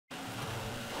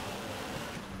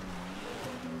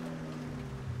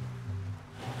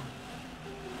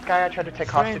guy I tried to take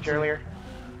hostage earlier?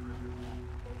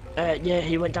 Yeah,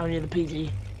 he went down near the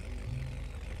PD.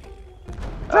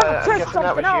 I'm guessing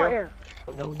that was you?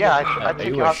 No, Yeah, no. I took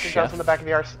you hostage. I was in the back of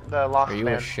the lost Are you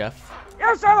van. a chef?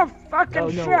 Yes, I'm a fucking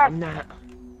No, chef. I'm not.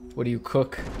 What do you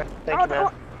cook? Thank you,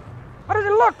 man. What does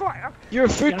it look like? You're a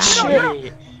food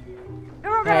chef.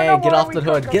 Hey, get off the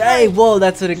hood. Hey, whoa,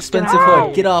 that's an expensive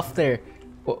hood. Get off there.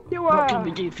 What can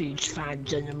we do for you, fine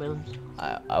gentlemen?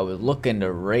 I was looking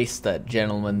to race that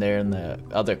gentleman there in the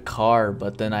other car,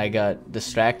 but then I got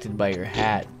distracted by your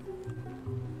hat.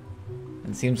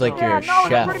 It seems like you're a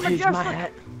chef. Here's my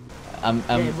hat.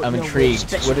 I'm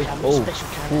intrigued. What is?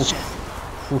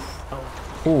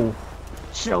 Oh.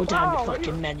 Slow down, you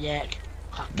fucking maniac.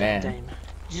 Oh, Man.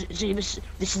 See, this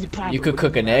is the problem. You could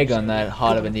cook an egg on that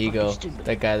hot of an ego.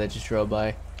 That guy that just drove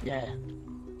by. Yeah.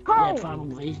 Yeah,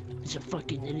 probably. He's a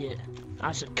fucking idiot.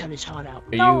 I should cut his heart out.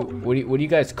 Are you? What do you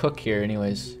guys cook here,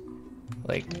 anyways?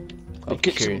 Like, I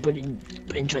cook some pretty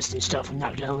interesting stuff. I'm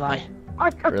not gonna lie. I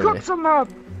cook some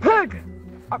pig.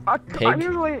 I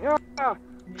usually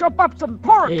chop up some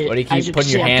pork. What do you keep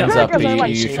putting your hands up? Are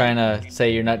you trying to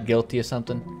say you're not guilty or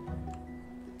something?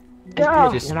 Yeah,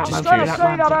 just trying curious. to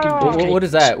say that, What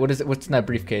is that? What is it? What's in that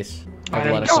briefcase? I have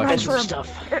a lot of questions.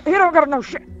 Stuff. He don't gotta know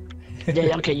shit.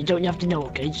 Yeah, okay, you don't have to know,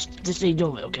 okay? Just say you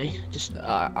know it, okay? Just.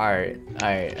 Alright.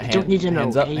 Don't need to know.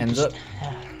 Hands okay? up, hands up.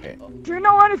 Do you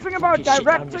know anything about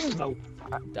directing?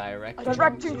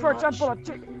 Directing, for example,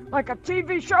 like a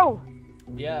TV show.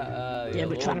 Yeah, yeah,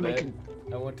 we're trying to make it.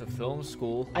 I went to film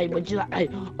school. Hey, would you like? Hey,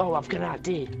 oh, I've got an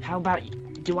idea. How about?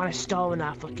 Do you want to star in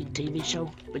our fucking TV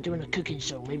show? We're doing a cooking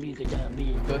show. Maybe you could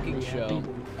be cooking the, show.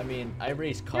 people. I mean, I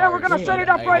race cars. Yeah, we're gonna set it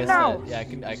up right now. Yeah,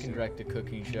 I can direct a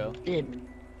cooking show. Yeah,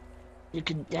 you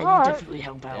can. Yeah, you definitely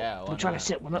help out. Yeah, we're trying to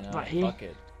set one up right here. Fuck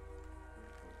it.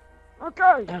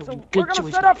 Okay, so we're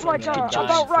gonna set up like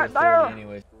about right there.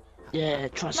 Anyways. Yeah,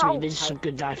 trust me, this is some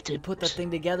good life tips. Put that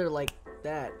thing together like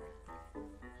that.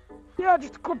 Yeah,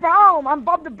 just quit boom. I'm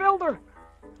Bob the Builder.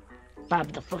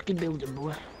 Bob the fucking builder,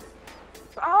 boy.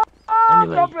 Bob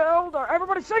the Builder.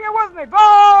 Everybody sing it with me.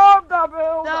 Bob the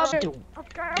Builder.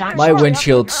 Okay, my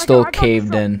windshield's still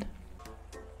caved in.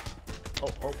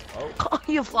 Oh,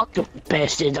 you fucking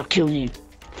bastard, I'll kill you.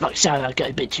 Fuck, sorry, I got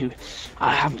a bit too.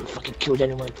 I haven't fucking killed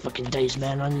anyone in fucking days,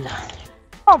 man.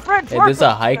 Oh, Fred, hey, there's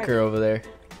a hiker over there.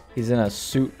 He's in a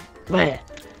suit. Where?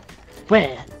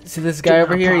 Where? See this guy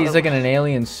over here? He's like in an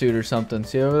alien suit or something.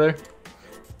 See over there?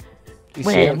 You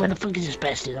see him? Where the fuck is this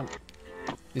bastard?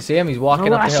 You see him? He's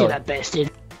walking up the hill. I see that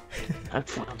bastard.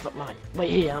 I've got mine. Wait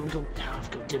here, I've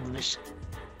got to deal with this.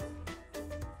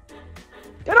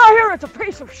 Did I hear it's a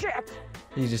piece of shit?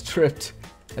 He just tripped.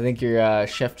 I think your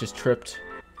chef just tripped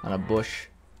on a bush.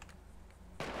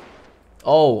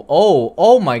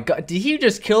 Oh my god. Did he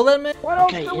just kill that man?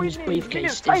 Okay, in this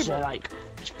briefcase, there's like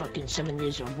fucking 7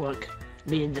 years of work.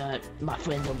 Me and my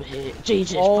friend over here.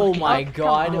 Jesus. Oh my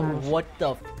god. What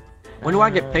the? When do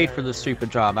I get paid for this stupid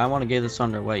job? I want to get this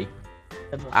underway.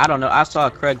 I don't know. I saw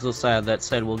a Craigslist ad that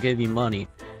said we'll give you money.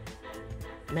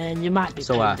 Man, you might be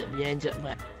paid at the end,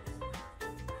 but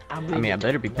I mean, I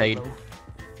better be paid.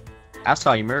 I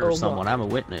saw you murder someone. I'm a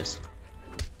witness.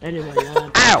 Anyway,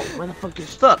 ow! Where the fuck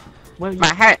is? Fuck!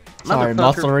 My hat! Sorry,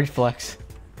 muscle reflex.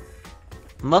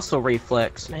 Muscle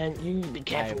reflex. Man, you need to be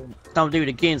careful. Don't do it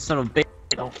again, son of a bitch.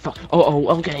 Oh fuck. Oh,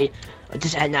 okay.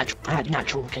 Just add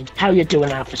natural, okay? How you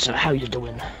doing, officer? How you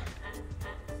doing?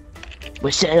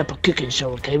 We're setting up a cooking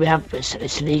show, okay?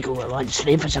 It's legal, alright? Just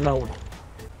leave us alone.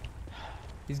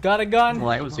 He's got a gun. Well,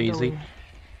 that was easy.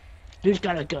 Who's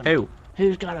got a gun? Who?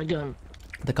 Who's got a gun?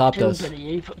 The cop does.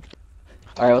 Alright,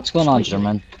 what's going on,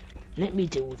 German? Let me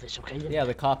deal with this, okay? Yeah,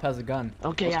 the cop has a gun.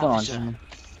 Okay, what's officer. going on,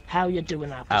 How you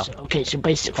doing, officer? Okay, so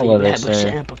basically, Hello we're there,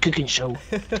 setting up a cooking show.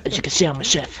 As you can see, I'm a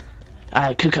chef.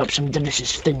 I cook up some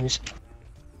delicious things.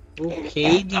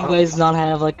 Okay, do you guys not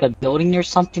have like a building or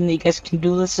something that you guys can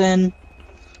do this in?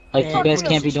 Like, you guys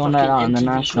can't be doing that on the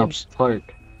national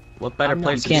park. What better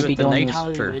place to can't do it be than doing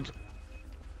nature?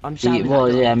 I'm sorry,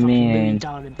 well, yeah, I mean,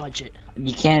 budget.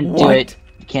 you can't do it.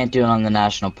 You can't do it on the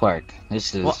national park.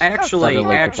 This is well, actually,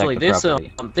 this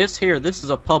property. this is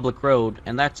a public road,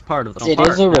 and that's part of the It park.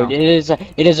 is a road. Now.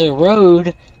 It is a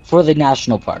road for the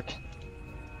national park.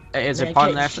 Is it part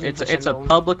of the national? It's a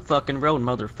public fucking road,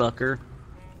 motherfucker.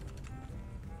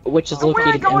 Which is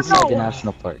located inside the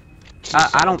national park.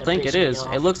 I don't think it is.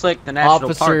 It looks like the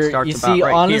national park starts about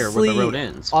right here where the road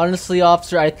ends. Honestly,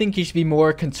 officer, I think you should be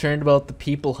more concerned about the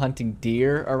people hunting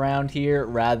deer around here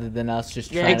rather than us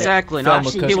just trying exactly. to film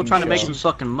Not a people trying to make show. some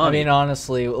fucking money. I mean,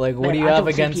 honestly, like, what do you have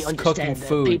against cooking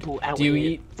food? Do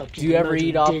you ever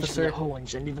eat, officer?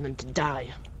 And leaving them to die.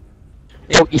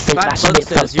 Don't you think that's a bit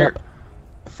fucked up?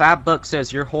 $5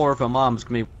 says your whore of a mom's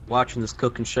gonna be watching this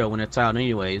cooking show when it's out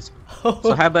anyways.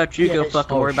 So how about you go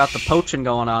fucking worry about the poaching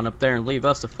going on up there and leave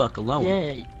us the fuck alone?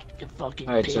 Yeah, you fucking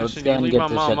Alright, so bitch. let's go and leave get my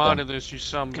this mom shit out done. of this, you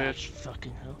some bitch.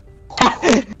 Fucking hell.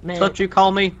 That's Man, what you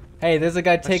call me? Hey, there's a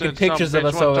guy I taking said, pictures some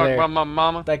of bitch us wanna over talk there. about my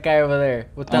mama? That guy over there.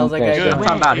 What the hell's that guy Okay. Good, I'm doing?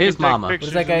 talking about You his can take mama.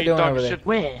 pictures What is that guy of me doing talking over there? shit.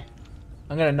 where?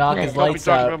 I'm gonna knock Yeah, his Don't be lights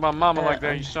talking out. about my mama like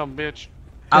that, you some bitch.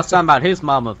 I was talking about his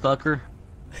mama, fucker.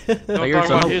 Don't you're talk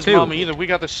about some his too. mama either. We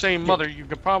got the same mother. You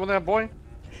got a problem with that, boy?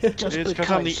 Just It's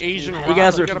 'cause I'm the Asian have rock.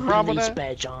 guys You are- got a problem with that?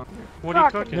 badge on. What are you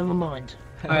Fuck. cooking? Never mind.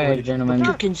 Alright, gentlemen.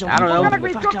 Cooking's on. I don't know. We're gonna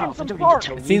be Fuck cooking off. I some don't need pork. to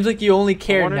tell It you. seems like you only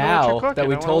care wanna know what you're now cooking. that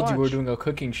we I wanna told you we were watch. doing a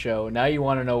cooking show. Now you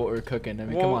want to know what we're cooking. I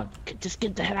mean, come Well- on. Just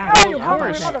get the hell out Hey, of you here. hungry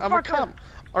I'm a motherfucker. cop.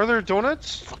 Are there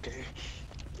donuts? Fucker.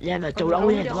 Yeah, the donut. Oh,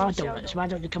 yeah, there are donuts. Why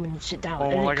don't you come and sit down? Oh,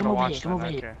 Hey, I come gotta over watch here. Come that.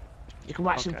 over here. Okay. You can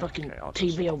watch some Okay, fucking okay, I'll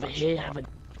just TV over watch here. that. Have a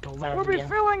go We'll round be again.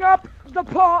 filling up the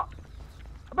pot.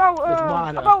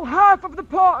 water. About half of the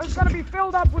pot is gonna be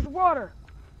filled up with water.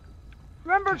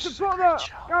 Remember to put the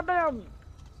goddamn.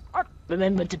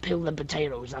 Remember to peel the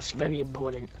potatoes. That's very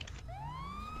important.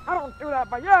 I don't do that,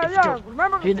 but yeah, If you yeah. don't,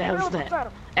 Remember to who the peel hell's the that?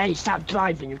 potato. Hey, stop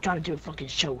driving. You're trying to do a fucking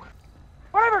show.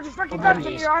 Whatever, just fucking Whatever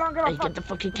continue. it is. I don't give Hey, a get fuck. the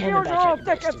fucking The camera viewers back are all out, you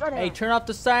bastard. dickheads anyhow. Hey, turn off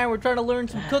the siren. We're trying to learn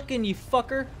some cooking, you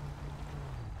fucker.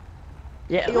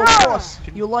 Yeah, Yo, boss,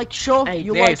 You like show? Hey,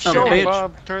 you yeah, like son show? of a bitch.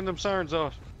 Bob, turn them sirens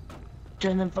off.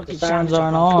 turn them fucking The sounds sounds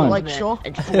aren't off. on. Go Like over there show?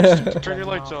 and force them to Turn your them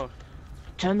lights off. off.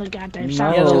 Turn the goddamn No.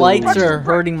 sound Yeah, the Oh. lights are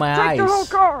hurting my Take the whole eyes.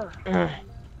 car.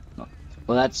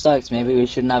 Well, that sucks. Maybe we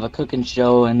shouldn't have a cooking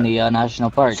show in the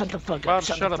national park. Shut the fuck up. Bob,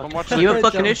 shut shut the up. I'm fuck watching You the have a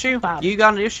fucking show. issue? Bob. You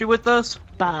got an issue with us?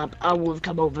 Bob, I will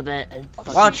come over there and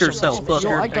fucking Watch shut yourself, up. fucker.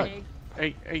 Yo, I got.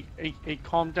 Hey,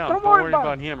 calm down. Don't Don't worry worry about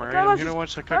about it. him, Okay, alright? let's You know just-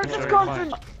 what's the let's cooking just show?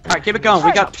 concentrate. Alright, keep it going.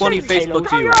 We got 20 Facebook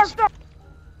Tell your viewers. ass down.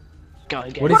 Go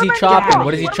again. What is he Put 'em in the chopping? pot.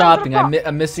 What is he Put 'em in the chopping? pot.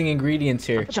 I'm missing ingredients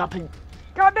here. Chopping.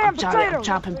 Goddamn I'm potatoes.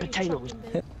 chopping potatoes.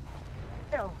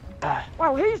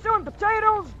 Well, he's doing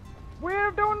potatoes.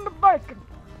 We're doing the bacon.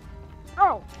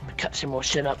 Oh, Cut some more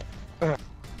shit up.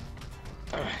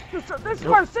 this is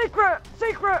my secret,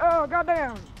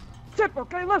 goddamn tip,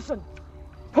 okay? Listen.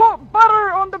 Put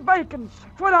butter on the bacons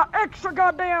for that extra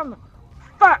goddamn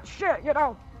fat shit, you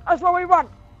know. That's what we want.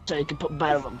 So you can put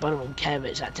butter on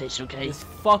carrots. That tastes okay. This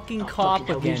fucking Oh, cop fucking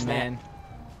hell, who's again, that? man.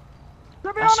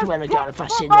 To be I honest, swear to God, if I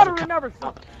put see butter another in everything.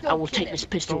 cop, I will take this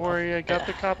pistol. Don't worry, I got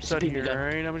the off. cops out Speed here, gun.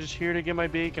 alright? I'm just here to get my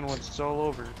bacon once it's all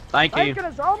over. Thank you. Bacon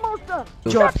is almost done.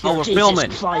 Oh, we're Jesus filming.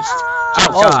 Christ. Oh,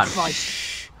 Jesus God.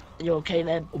 Christ. You okay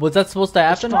then? Was that supposed to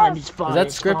It's happen? fine, it's fine. Was that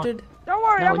it's fine. scripted? Don't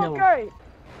worry, No, I'm no. okay.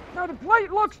 No, the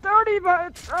plate looks dirty, but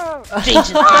it's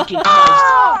Jesus fucking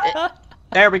Christ.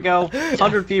 There we go.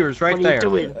 100 viewers right What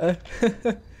are you there.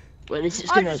 doing? Well, at least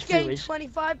it's I gonna just gained viewers.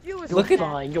 25 viewers. You're Look at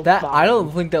fine, you're that. fine. I don't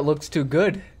think that looks too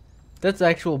good. That's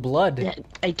actual blood. Yeah,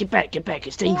 hey, get back.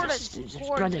 It's dangerous. There's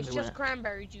blood It's everywhere. just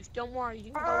cranberry juice. Don't worry,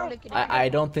 you can go lick it. I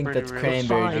don't think Pretty that's real.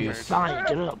 cranberry Fine, juice. fine,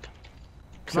 get up.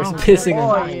 Come Starts on. pissing him.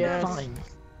 Fine, yes. fine.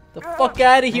 The fuck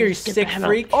out of here, you Just get sick the hell out.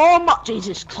 freak. Oh my!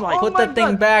 Jesus Christ. Put that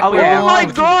thing back Oh, where yeah. it Oh my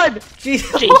belongs. God!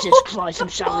 Jesus. Jesus Christ, I'm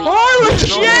sorry. Holy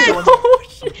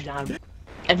shit! Put you down.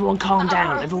 Everyone calm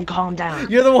down. Everyone calm down.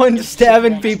 You're the one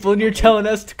stabbing people and you're telling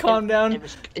us to calm It down?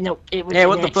 was, no, it was Yeah, an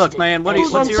what the fuck, accident. man? What It is-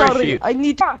 was what's I'm your sorry. issue? I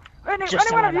need to. Just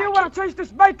anyone how of I you like want to taste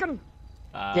this bacon?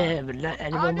 Yeah, but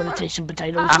anyone want to taste some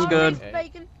potatoes? I'm good.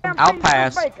 Bacon. I'll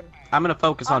pass. Bacon. I'm gonna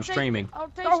focus I'll on take- streaming. I'll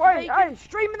taste Oh, the hey, bacon. hey,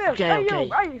 stream this. Okay, hey, okay.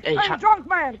 you, hey, Hey, hey, drunk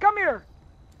man, come here.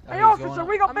 Hey, he's officer, going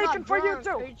we got I'm bacon not for you drunk, too.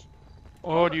 bitch.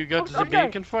 Oh, do you got the Okay.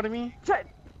 bacon for me?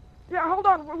 Yeah, hold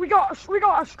on. We got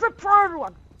a strip for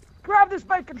everyone. Grab this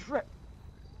bacon strip.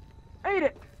 Eat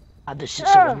it. This is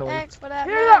Yeah. so annoying. Thanks for that,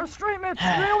 Hear that man. stream? It's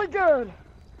really good.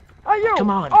 Hey, you. Come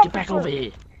on, officer, get back over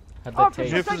here. How'd that Officer,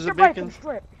 taste? This take is your the bacon? bacon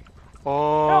strip.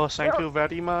 Oh, Yep, thank yep. you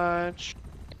very much.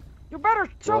 You better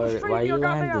show the Why stream are your you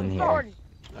goddamn landing here? authority.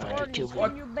 Alright, Gordon, kill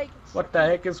send me. your bacon. What the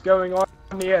heck is going on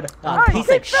here? Ah, Hey, tastes keep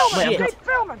like filming, shit. keep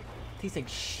filming. Tastes like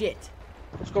shit.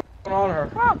 What's going on here?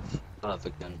 Come on. What's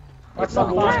up? What's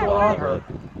going on here?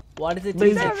 Why does it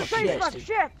Move taste it. like It tastes shit? like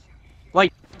shit.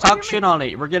 Wait, talk shit on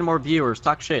it. We're getting more viewers.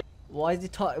 Talk shit. Why does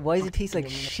it taste like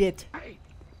shit?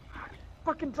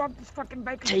 Fucking drunk this fucking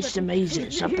bacon Tastes strip. amazing.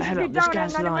 He- Shut he the should hell be up. This down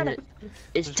guy's in 90 lying. minutes.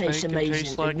 It tastes Bacon amazing.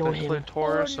 tastes like Ignore the him.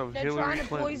 clitoris Gordon, of they're Hillary trying to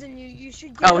Clinton. poison you. You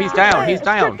should Oh, get he's out. down. Hey, He's it's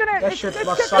down. kicking in, That it's shit kicking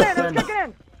must in, suck it's then. kicking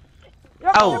in.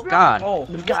 Yep, Oh, yep, yep. God. Oh,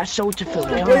 We've got a soul to fill.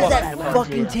 What We is don't want that around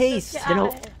Fucking here. taste. You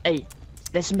know, hey,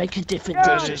 let's make a different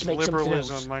Yeah. dish. That Let's is make something else.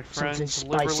 liberalism, my Something friends.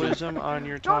 spicy. Liberalism on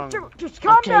your Don't tongue. do, just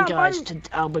calm Okay, down, guys, buddy.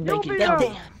 I'll be You'll making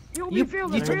be, You'll be You-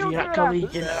 feeling you- real You're good not Cody.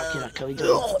 after. You're not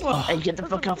Cody. Hey, get the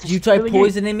fuck off. Did you try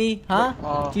poisoning me? Huh?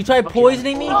 Did you try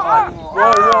poisoning me?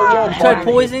 Whoa, You tried buddy.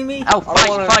 poisoning me? Oh,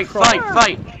 wanna fight!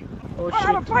 Oh, I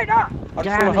gotta shit. fight up. I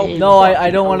just wanna help you. No, I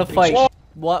don't want to fight.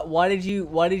 Why did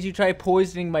you try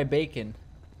poisoning my bacon?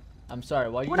 I'm sorry.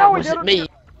 Why you? Well, no, Was it me?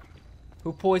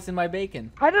 Who poisoned my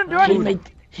bacon? I didn't do He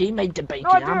anything. made the bacon.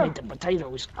 No, I I made didn't. the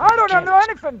potatoes. I don't do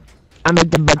anything. I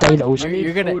made the potatoes.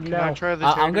 You're gonna. Food Can I now. try the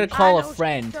I'm gonna turkey? call a I know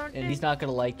friend, something. and he's not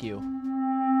gonna like you.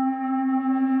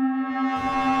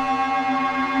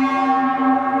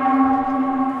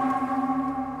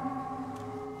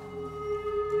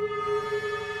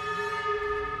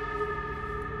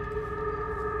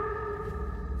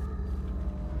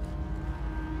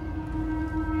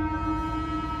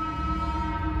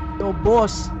 Yo,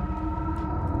 boss.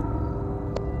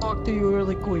 Talk to you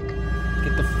really quick.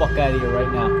 Get the fuck out of here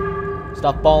right now.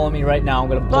 Stop following me right now. I'm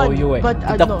gonna blow But- you away. but,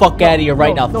 Get the no, fuck no, out of here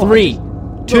right no, now. no, 3,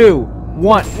 2,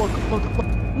 1.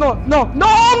 Look. No,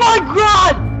 oh my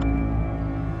god!